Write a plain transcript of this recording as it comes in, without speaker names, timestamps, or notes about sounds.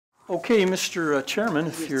Okay, Mr. Chairman,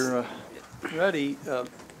 if you're ready,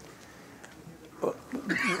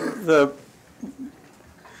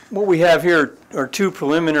 what we have here are two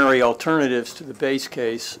preliminary alternatives to the base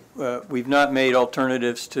case. We've not made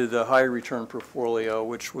alternatives to the high return portfolio,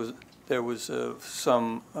 which there was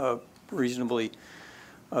some reasonably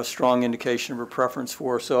strong indication of a preference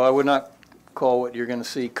for. So I would not call what you're going to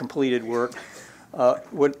see completed work.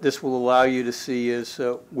 What this will allow you to see is,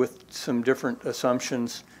 with some different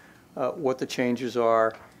assumptions, what the changes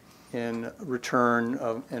are in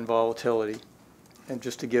return and volatility, and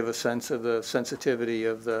just to give a sense of the sensitivity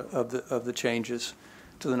of the changes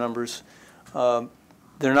to the numbers.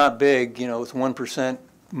 They're not big, you know, it's 1%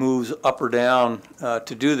 moves up or down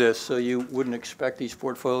to do this, so you wouldn't expect these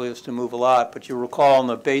portfolios to move a lot. But you recall in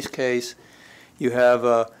the base case, you have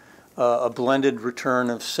a blended return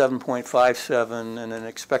of 7.57 and an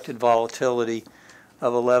expected volatility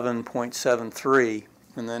of 11.73.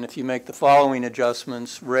 And then if you make the following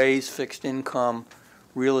adjustments, raise fixed income,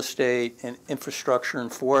 real estate, and infrastructure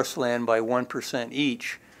and forest land by 1%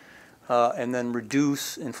 each, and then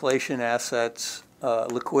reduce inflation assets,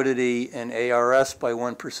 liquidity, and ARS by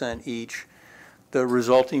 1% each, the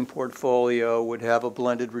resulting portfolio would have a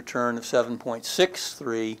blended return of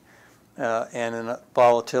 7.63 and a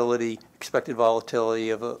volatility, expected volatility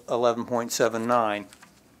of 11.79.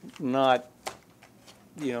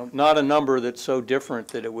 Not a number that's so different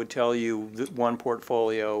that it would tell you that one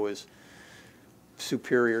portfolio is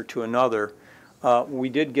superior to another. We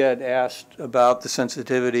did get asked about the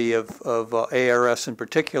sensitivity of ARS in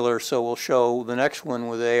particular, so we'll show the next one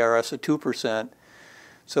with ARS at 2%.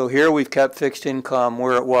 So here we've kept fixed income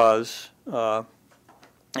where it was, and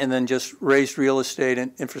then just raised real estate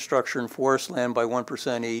and infrastructure and forest land by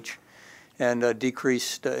 1% each, and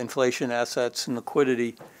decreased inflation assets and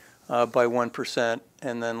liquidity by 1%,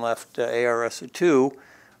 and then left ARS at 2,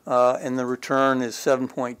 and the return is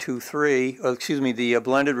 7.23. The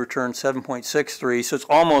blended return 7.63. So it's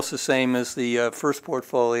almost the same as the first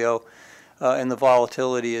portfolio, and the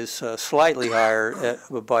volatility is slightly higher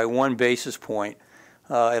by 1 basis point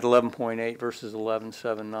at 11.8 versus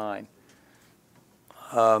 11.79.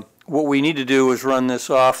 What we need to do is run this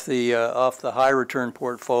off the high return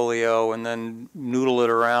portfolio and then noodle it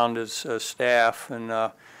around as staff,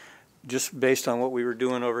 and just based on what we were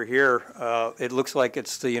doing over here, it looks like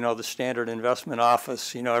it's the standard investment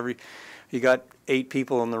office. You got 8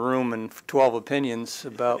 people in the room and 12 opinions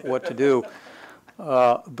about what to do,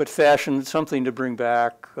 but fashion something to bring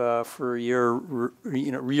back for your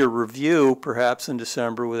review perhaps in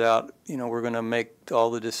December. Without we're going to make all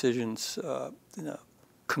the decisions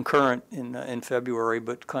concurrent in February,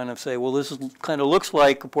 but kind of say, well, this kind of looks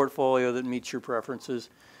like a portfolio that meets your preferences.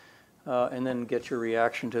 And then get your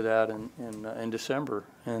reaction to that in December.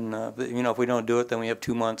 And if we don't do it, then we have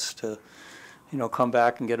 2 months to come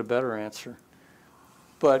back and get a better answer.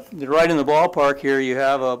 But right in the ballpark here, you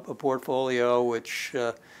have a portfolio which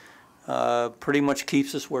pretty much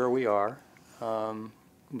keeps us where we are,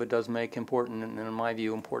 but does make important, and in my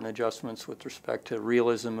view, important adjustments with respect to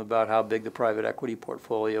realism about how big the private equity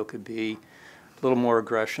portfolio could be, a little more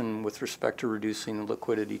aggression with respect to reducing the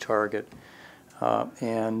liquidity target.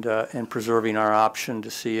 And preserving our option to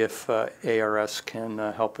see if ARS can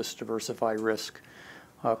help us diversify risk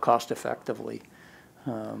cost effectively.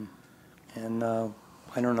 I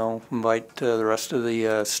don't know, invite the rest of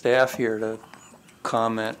the staff here to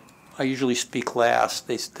comment. I usually speak last.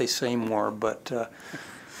 They say more, but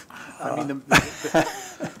I mean,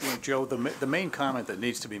 Joe, the main comment that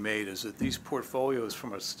needs to be made is that these portfolios,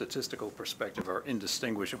 from a statistical perspective, are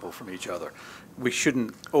indistinguishable from each other. We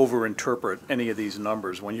shouldn't overinterpret any of these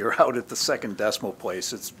numbers. When you're out at the second decimal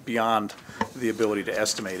place, it's beyond the ability to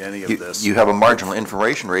estimate any of this. You have a marginal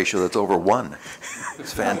information ratio that's over 1.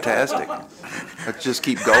 It's fantastic. Let's just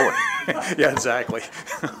keep going. Yeah, exactly.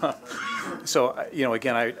 So,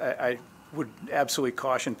 again, I would absolutely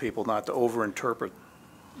caution people not to overinterpret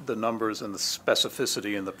the numbers and the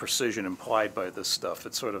specificity and the precision implied by this stuff.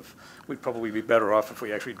 It's sort of, we'd probably be better off if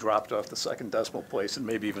we actually dropped off the second decimal place and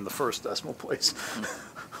maybe even the first decimal place,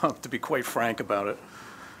 to be quite frank about it.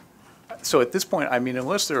 So at this point, I mean,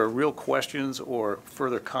 unless there are real questions or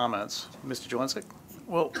further comments, Mr. Jelinek?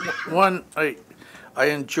 Well, one, I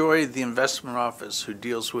enjoy the investment office who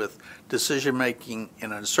deals with decision-making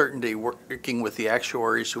and uncertainty, working with the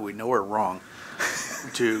actuaries who we know are wrong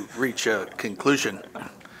to reach a conclusion.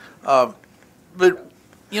 But,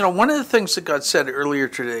 one of the things that got said earlier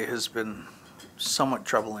today has been somewhat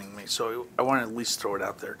troubling me, so I want to at least throw it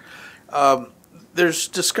out there. There's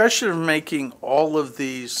discussion of making all of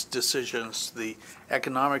these decisions, the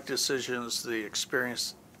economic decisions,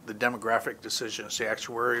 the the demographic decisions, the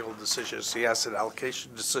actuarial decisions, the asset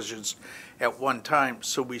allocation decisions at one time,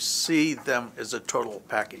 so we see them as a total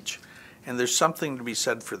package. And there's something to be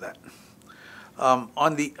said for that.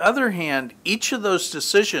 On the other hand, each of those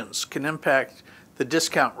decisions can impact the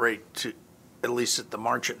discount rate, to at least at the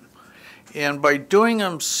margin. And by doing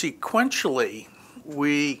them sequentially,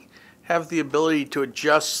 we have the ability to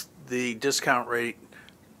adjust the discount rate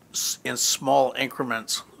in small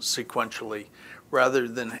increments sequentially, rather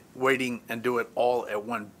than waiting and do it all at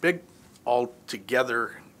one big, all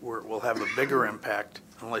together, where it will have a bigger impact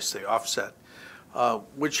unless they offset,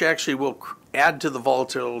 which actually will add to the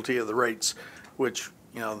volatility of the rates, which,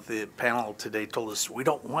 the panel today told us we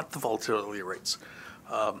don't want the volatility rates.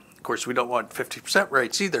 Of course, we don't want 50%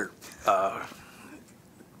 rates either,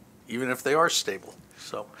 even if they are stable.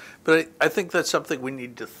 So, but I think that's something we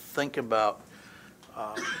need to think about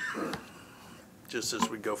just as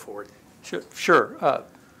we go forward. Sure.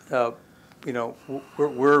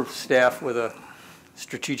 We're staffed with a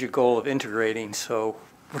strategic goal of integrating, so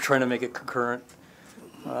we're trying to make it concurrent.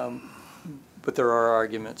 But there are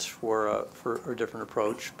arguments for a different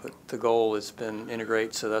approach. But the goal has been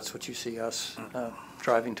integrate, so that's what you see us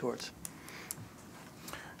driving towards.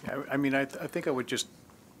 Yeah, I think I would just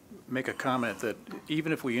make a comment that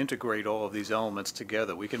even if we integrate all of these elements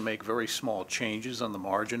together, we can make very small changes on the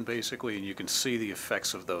margin, basically, and you can see the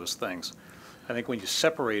effects of those things. I think when you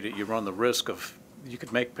separate it, you run the risk of, you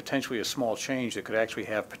could make potentially a small change that could actually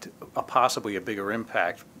have possibly a bigger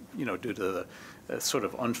impact, due to the sort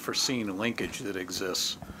of unforeseen linkage that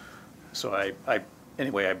exists. So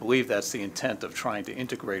anyway, I believe that's the intent of trying to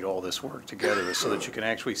integrate all this work together, is so that you can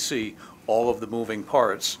actually see all of the moving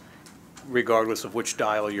parts, regardless of which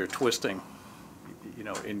dial you're twisting,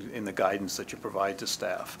 in the guidance that you provide to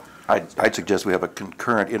staff. I'd suggest we have a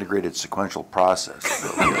concurrent integrated sequential process.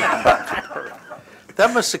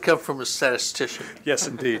 That must have come from a statistician. Yes,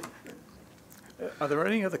 indeed. Are there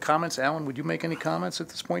any other comments? Alan, would you make any comments at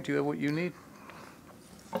this point? Do you have what you need?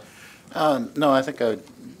 No, I think I would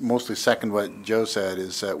mostly second what Joe said,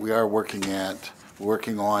 is that we are working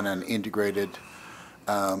on an integrated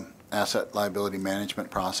asset liability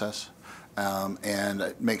management process. And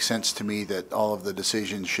it makes sense to me that all of the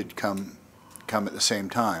decisions should come at the same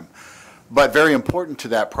time. But very important to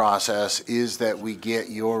that process is that we get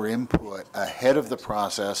your input ahead of the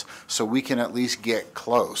process so we can at least get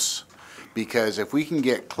close. Because if we can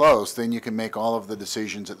get close, then you can make all of the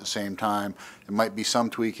decisions at the same time. There might be some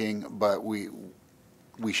tweaking, but we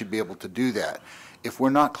should be able to do that. If we're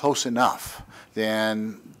not close enough,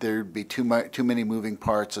 then there'd be too many moving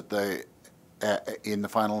parts at the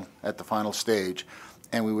final stage,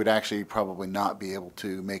 and we would actually probably not be able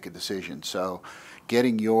to make a decision. So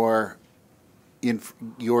getting your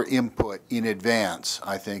input in advance,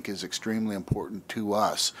 I think, is extremely important to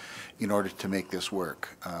us in order to make this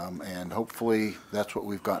work. And hopefully that's what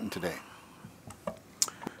we've gotten today.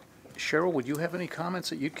 Cheryl, would you have any comments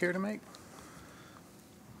that you'd care to make?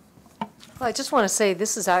 Well, I just want to say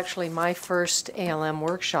this is actually my first ALM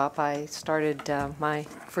workshop. I started, my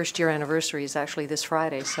first year anniversary is actually this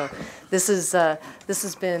Friday. So this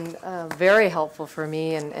has been very helpful for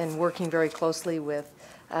me, and working very closely with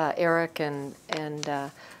Eric and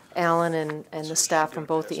Alan and the staff from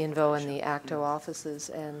both the INVO and the ACTO offices.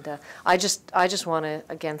 And I just want to,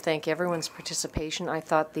 again, thank everyone's participation. I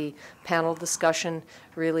thought the panel discussion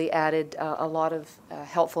really added a lot of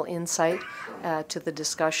helpful insight to the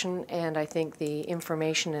discussion, and I think the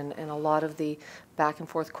information and a lot of the back and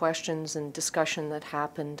forth questions and discussion that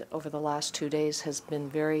happened over the last 2 days has been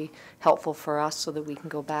very helpful for us, so that we can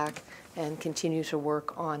go back and continue to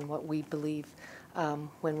work on what we believe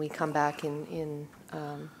when we come back in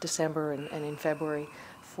December and in February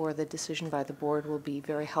for the decision by the board will be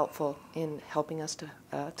very helpful in helping us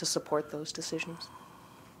to support those decisions.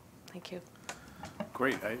 Thank you.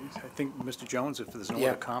 Great. I think, Mr. Jones, if there's no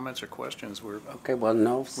other comments or questions, okay. Well,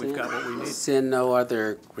 no. We've got what we need. Seeing no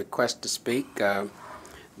other requests to speak, that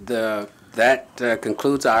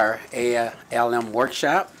concludes our ALM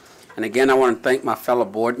workshop. And again, I want to thank my fellow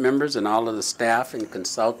board members and all of the staff and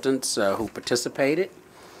consultants who participated.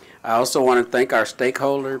 I also want to thank our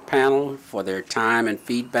stakeholder panel for their time and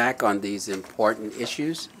feedback on these important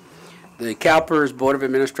issues. The CalPERS Board of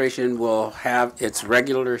Administration will have its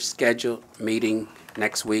regular scheduled meeting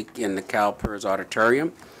next week in the CalPERS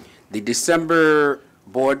auditorium. The December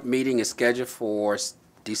board meeting is scheduled for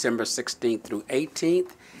December 16th through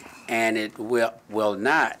 18th, and it will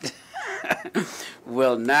not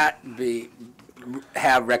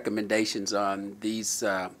have recommendations on these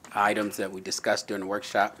items that we discussed during the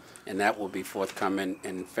workshop, and that will be forthcoming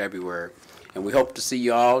in February. And we hope to see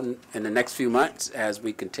you all in the next few months as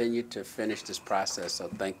we continue to finish this process. So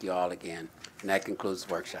thank you all again. And that concludes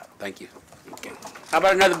the workshop. Thank you. Okay. How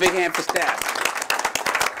about another big hand for staff?